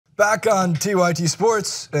Back on TYT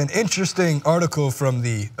Sports, an interesting article from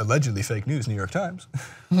the allegedly fake news New York Times.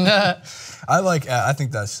 I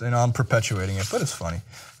think that's, I'm perpetuating it, but it's funny.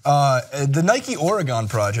 The Nike Oregon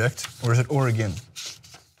project, or is it Oregon?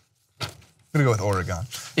 I'm gonna go with Oregon.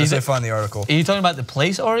 As I find the article. Are you talking about the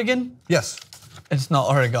place Oregon? Yes. It's not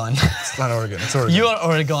Oregon. It's not Oregon, it's Oregon. You are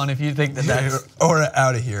Oregon if you think that that's... Or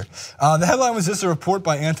out of here. The headline was this: a report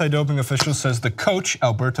by anti-doping officials says the coach,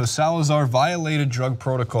 Alberto Salazar, violated drug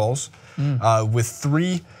protocols with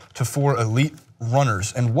 3 to 4 elite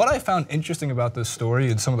runners. And what I found interesting about this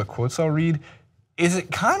story and some of the quotes I'll read is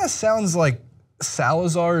it kind of sounds like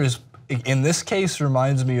Salazar is, in this case,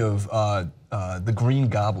 reminds me of the Green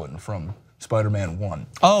Goblin from Spider-Man 1.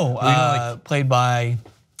 Oh, played by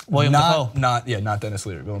William Dafoe. Not Dennis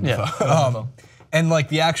Leary, William Dafoe. And like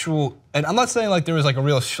the actual, and I'm not saying like there was like a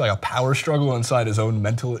real like a power struggle inside his own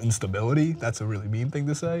mental instability. That's a really mean thing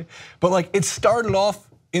to say. But like it started off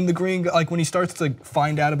in the Green, like when he starts to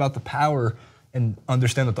find out about the power and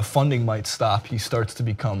understand that the funding might stop, he starts to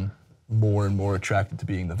become more and more attracted to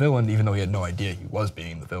being the villain, even though he had no idea he was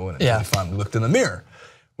being the villain until he finally looked in the mirror.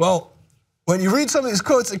 Well, when you read some of these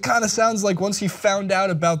quotes, it kind of sounds like once he found out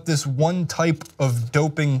about this one type of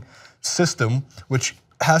doping system, which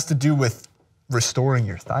has to do with restoring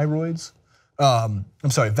your thyroids.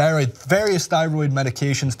 Various thyroid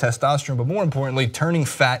medications, testosterone, but more importantly, turning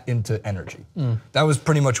fat into energy. That was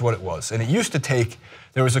pretty much what it was. And it used to take,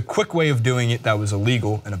 there was a quick way of doing it that was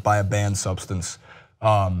illegal and by a banned substance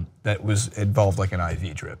that was involved like an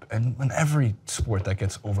IV drip. And in every sport that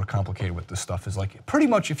gets overcomplicated with this stuff is like, pretty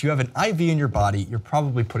much if you have an IV in your body, you're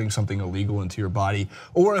probably putting something illegal into your body.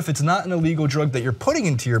 Or if it's not an illegal drug that you're putting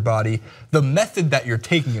into your body, the method that you're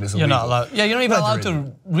taking it is illegal. You're not allowed, you're not even allowed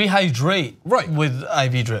to rehydrate with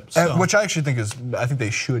IV drips. So. Which I actually think is, I think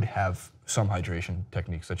they should have some hydration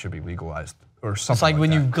techniques that should be legalized or something. It's like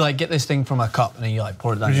when you like get this thing from a cup and then you like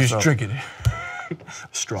pour it down your throat. Just drink it.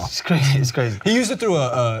 Straw. It's crazy. It's crazy. He used it through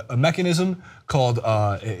a mechanism called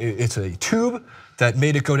it's a tube that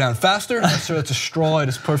made it go down faster. So it's a straw. It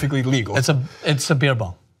is perfectly legal. It's a beer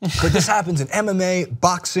bong. But this happens in MMA,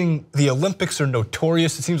 boxing. The Olympics are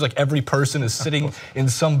notorious. It seems like every person is sitting in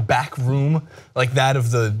some back room like that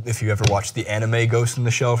of the, if you ever watched the anime Ghost in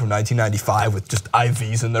the Shell from 1995 with just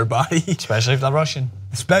IVs in their body. Especially if they're Russian.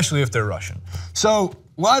 Especially if they're Russian. So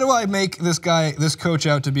why do I make this coach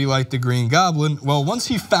out to be like the Green Goblin? Well, once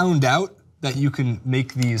he found out that you can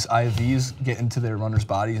make these IVs get into their runners'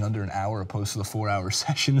 bodies in under an hour opposed to the 4-hour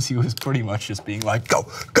sessions, he was pretty much just being like, go,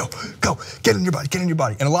 go, go, get in your body, get in your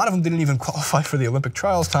body. And a lot of them didn't even qualify for the Olympic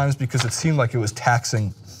trials times because it seemed like it was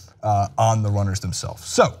taxing on the runners themselves.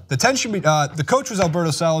 So the coach was Alberto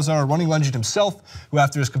Salazar, a running legend himself, who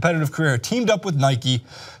after his competitive career teamed up with Nike,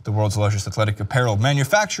 the world's largest athletic apparel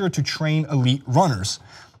manufacturer, to train elite runners,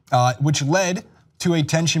 which led to a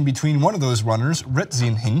tension between one of those runners,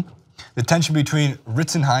 Ritzenhein. The tension between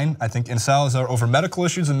Ritzenhein, I think, and Salazar over medical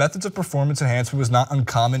issues and methods of performance enhancement was not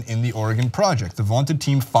uncommon in the Oregon project, the vaunted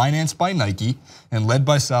team financed by Nike and led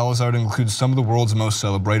by Salazar to include some of the world's most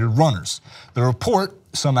celebrated runners. The report,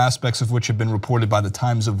 some aspects of which have been reported by the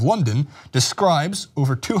Times of London, describes,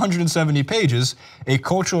 over 270 pages, a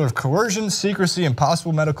culture of coercion, secrecy, and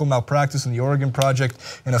possible medical malpractice in the Oregon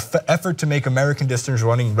project in an effort to make American distance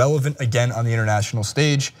running relevant again on the international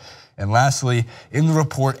stage. And lastly, in the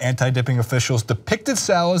report, anti-dipping officials depicted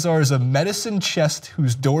Salazar as a medicine chest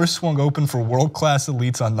whose doors swung open for world-class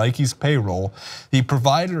elites on Nike's payroll. He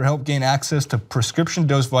provided or helped gain access to prescription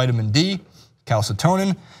dose vitamin D,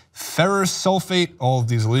 calcitonin, ferrous sulfate, all of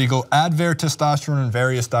these illegal, Advair, testosterone, and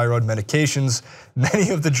various thyroid medications. Many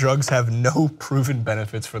of the drugs have no proven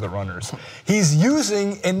benefits for the runners. He's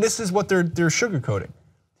using, and this is what they're sugarcoating,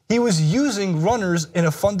 he was using runners in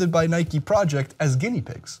a funded by Nike project as guinea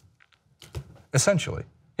pigs. Essentially.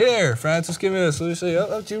 Here, Francis, give me this. Let me see.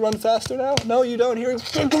 Oh, do you run faster now? No, you don't. Here,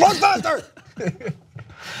 run faster!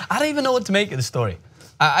 I don't even know what to make of the story.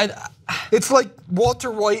 It's like Walter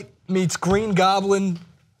White meets Green Goblin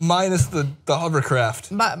minus the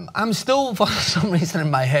hovercraft. I'm still, for some reason in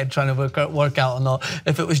my head, trying to work out or not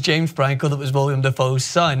if it was James Franco that was William Dafoe's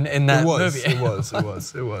son in that movie. It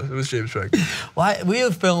was James Franco. Why we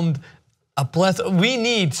have filmed a plethora. We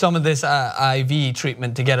need some of this IV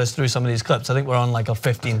treatment to get us through some of these clips. I think we're on like a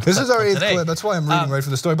 15th. This is our 8th clip. That's why I'm reading right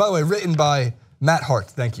from the story. By the way, written by Matt Hart.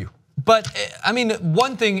 Thank you. But I mean,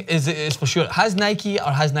 one thing is for sure: has Nike or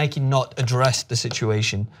has Nike not addressed the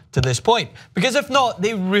situation to this point? Because if not,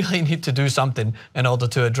 they really need to do something in order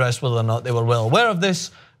to address whether or not they were well aware of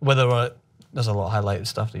this, whether there's a lot of highlighted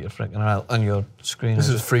stuff that you're freaking out on your screen. This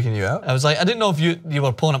is freaking you out? I was like, I didn't know if you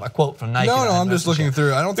were pulling up a quote from Nike. No, I'm just looking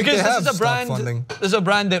through. I don't think they have this is a brand, funding. There's a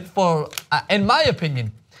brand that, in my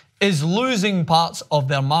opinion, is losing parts of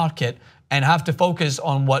their market and have to focus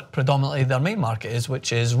on what predominantly their main market is,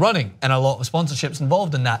 which is running, and a lot of sponsorships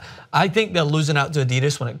involved in that. I think they're losing out to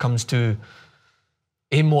Adidas when it comes to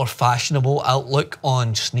a more fashionable outlook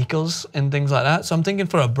on sneakers and things like that. So I'm thinking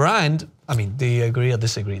for a brand, I mean, do you agree or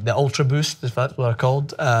disagree? The Ultra Boost, is that what they're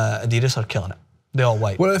called? Adidas are killing it. They're all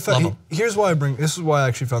white. What I thought, here's why this is why I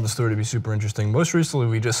actually found the story to be super interesting. Most recently,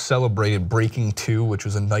 we just celebrated Breaking 2, which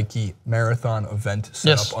was a Nike marathon event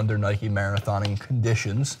set up under Nike marathoning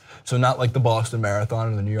conditions. So not like the Boston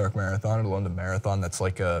Marathon or the New York Marathon or the London Marathon. That's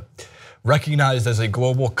like recognized as a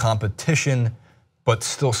global competition, but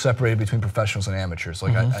still separated between professionals and amateurs.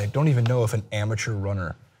 Like I don't even know if an amateur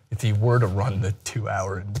runner, if he were to run the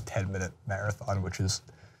 2-hour and 10-minute marathon, which is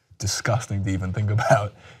disgusting to even think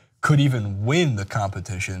about, could even win the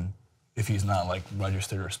competition if he's not like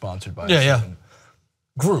registered or sponsored by a certain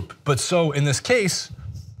group. But so in this case,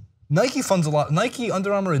 Nike funds a lot. Nike,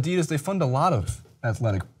 Under Armour, Adidas, they fund a lot of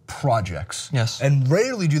athletic projects. Yes. And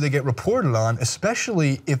rarely do they get reported on,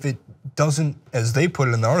 especially if it doesn't, as they put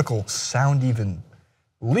it in the article, sound even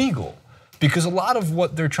legal. Because a lot of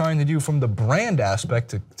what they're trying to do from the brand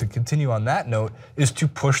aspect, to continue on that note, is to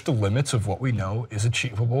push the limits of what we know is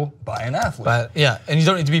achievable by an athlete. But yeah, and you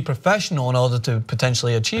don't need to be professional in order to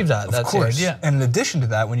potentially achieve that. Of course. And in addition to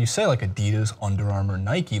that, when you say like Adidas, Under Armour,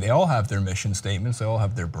 Nike, they all have their mission statements, they all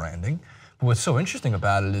have their branding. But what's so interesting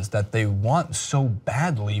about it is that they want so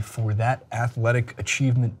badly for that athletic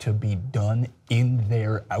achievement to be done in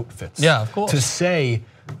their outfits. Yeah, of course. To say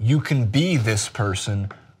you can be this person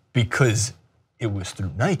because it was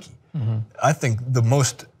through Nike. I think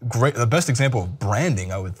the best example of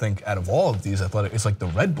branding, I would think, out of all of these athletic, is like the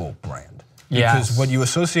Red Bull brand. Because what you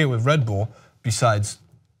associate with Red Bull, besides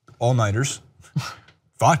all-nighters,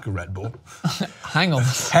 vodka Red Bull,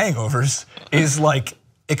 hangovers, is like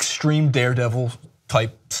extreme daredevil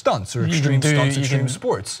type stunts or extreme stunts, extreme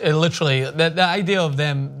sports. Literally, the idea of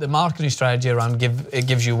them, the marketing strategy around it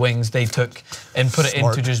gives you wings, they took and put it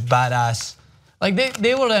into just badass. Like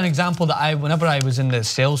they were an example that whenever I was in the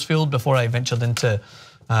sales field before I ventured into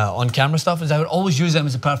on-camera stuff, is I would always use them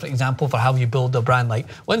as a perfect example for how you build a brand. Like,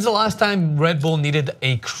 when's the last time Red Bull needed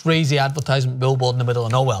a crazy advertisement billboard in the middle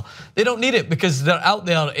of nowhere? They don't need it because they're out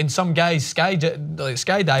there in some guy's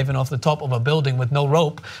skydiving off the top of a building with no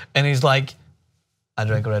rope, and he's like, I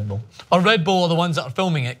drink Red Bull. Or Red Bull are the ones that are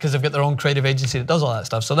filming it because they've got their own creative agency that does all that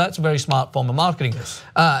stuff. So that's a very smart form of marketing.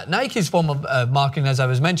 Nike's form of marketing, as I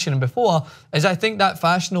was mentioning before, is I think that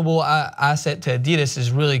fashionable asset to Adidas is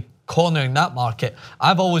really cornering that market.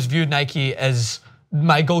 I've always viewed Nike as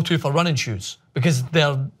my go-to for running shoes because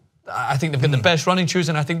I think they've got the best running shoes,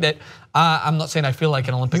 and I think that I'm not saying I feel like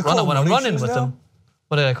an Olympic runner when I'm running with them.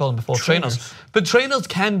 What did I call them before? Trainers. But trainers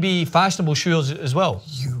can be fashionable shoes as well.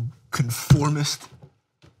 You conformist.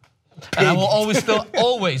 And I will always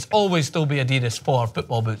still be Adidas for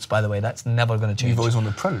football boots, by the way. That's never going to change. You've always owned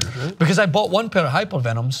the Predators, right? Because I bought one pair of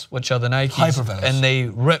Hypervenoms, which are the Nikes. Hypervenoms. And they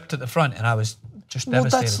ripped at the front, and I was just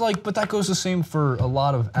devastated. But that goes the same for a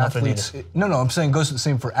lot of athletes. No, I'm saying it goes the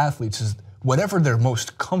same for athletes, is whatever they're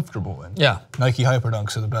most comfortable in. Yeah. Nike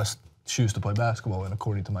Hyperdunks are the best shoes to play basketball in,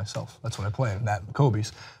 according to myself. That's what I play in, that and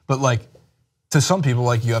Kobe's. But like, to some people,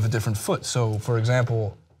 like, you have a different foot. So for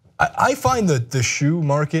example, I find the shoe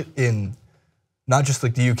market in not just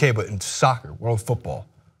like the UK, but in soccer, world football,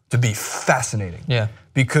 to be fascinating. Yeah.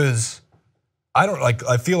 Because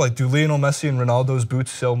I feel like, do Lionel Messi and Ronaldo's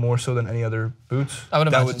boots sell more so than any other boots? I would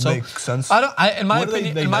imagine that would make sense. In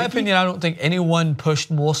my opinion, I don't think anyone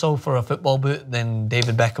pushed more so for a football boot than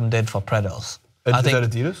David Beckham did for Predators. Is that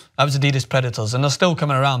Adidas? That was Adidas Predators, and they're still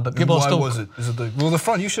coming around. But people are still. Why was it? Is it the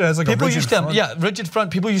front usually has like a rigid front? Yeah, rigid front.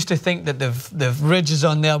 People used to think that the ridges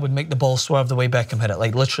on there would make the ball swerve the way Beckham hit it,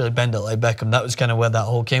 like literally bend it like Beckham. That was kind of where that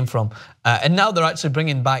whole came from. And now they're actually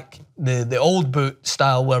bringing back the old boot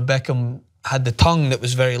style where Beckham had the tongue that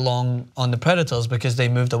was very long on the Predators because they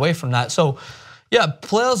moved away from that. So, yeah,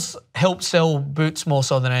 players help sell boots more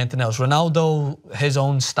so than anything else. Ronaldo, his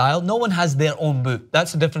own style. No one has their own boot.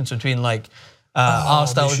 That's the difference between like. Our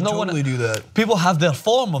style is no totally do that. People have their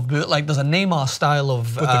form of boot, like there's a Neymar style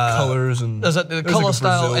of. With the colors and there's the color like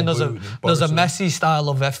style, and there's a Messi style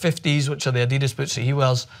of F50s, which are the Adidas boots that he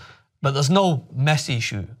wears. But there's no Messi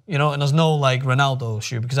shoe, you know, and there's no like Ronaldo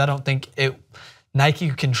shoe because I don't think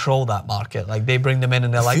Nike control that market. Like they bring them in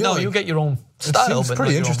and they're like, no, you get your own style. It's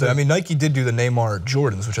pretty interesting. I mean, Nike did do the Neymar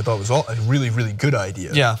Jordans, which I thought was a really, really good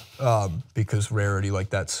idea. Yeah. Because rarity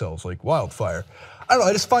like that sells like wildfire. don't know.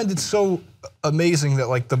 I just find it so amazing that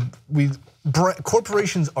like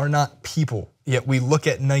corporations are not people, yet we look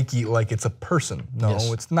at Nike like it's a person. No,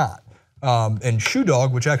 it's not. And Shoe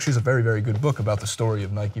Dog, which actually is a very, very good book about the story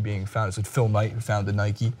of Nike being founded. It's Phil Knight who founded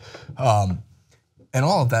Nike, and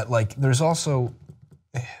all of that. Like, there's also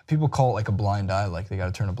people call it like a blind eye, like they got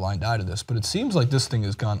to turn a blind eye to this. But it seems like this thing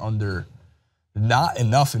has gone under not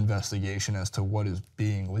enough investigation as to what is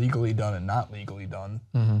being legally done and not legally done.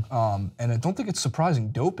 And I don't think it's surprising.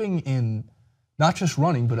 Doping in not just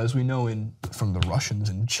running, but as we know from the Russians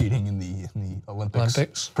and cheating in the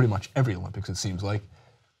Olympics, pretty much every Olympics it seems like,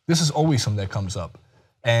 this is always something that comes up.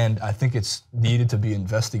 And I think it's needed to be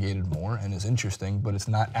investigated more and is interesting, but it's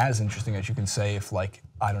not as interesting as you can say if, like,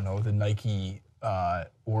 I don't know, the Nike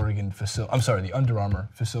Oregon facility, I'm sorry, the Under Armour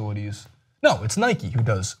facilities. No, it's Nike who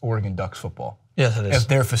does Oregon Ducks football. Yes, it is. If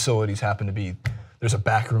their facilities happen to be, there's a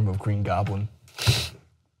back room of Green Goblin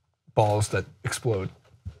balls that explode.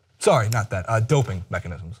 Sorry, not that. Doping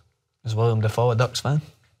mechanisms. Is William Dafoe a Ducks fan?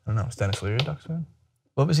 I don't know. Is Dennis Leary a Ducks fan?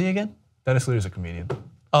 What was he again? Dennis Leary's a comedian.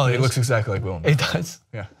 Oh, he looks exactly like Willem. He does?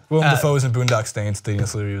 Yeah. Willem Dafoe is in Boondock Saints.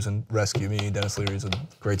 Dennis Leary was in Rescue Me. Dennis Leary is a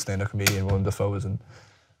great stand-up comedian. Willem Dafoe is in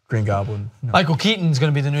Green Goblin. No. Michael Keaton's going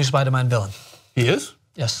to be the new Spider-Man villain. He is?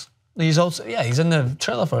 Yes. He's also, he's in the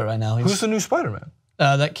trailer for it right now. Who's the new Spider-Man?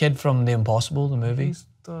 That kid from The Impossible, the movie.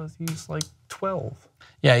 He's like 12.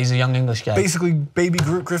 Yeah, he's a young English guy. Basically, baby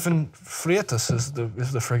Griffin Freitas is the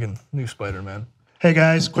friggin' new Spider-Man. Hey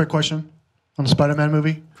guys, quick question on the Spider-Man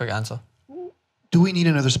movie. Quick answer. Do we need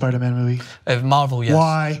another Spider-Man movie? Marvel, yes.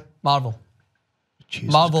 Why? Marvel.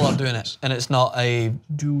 Jesus Marvel Christ. are doing it, and it's not a...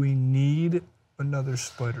 Do we need another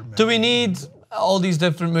Spider-Man? Do we need all these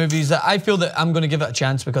different movies? I feel that I'm going to give it a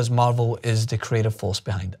chance because Marvel is the creative force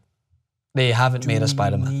behind it. They haven't made a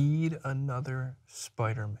Spider-Man. Do we need another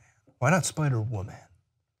Spider-Man? Why not Spider-Woman?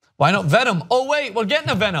 Why not Venom? Oh wait, we're getting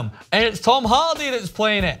a Venom, and it's Tom Hardy that's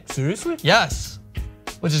playing it. Seriously? Yes.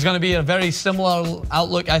 Which is going to be a very similar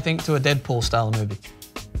outlook, I think, to a Deadpool-style movie.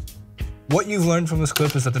 What you've learned from this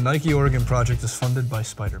clip is that the Nike Oregon project is funded by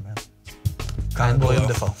Spider-Man. And William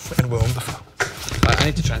Dafoe. And Willem Dafoe. I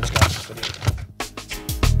need to transcribe this video.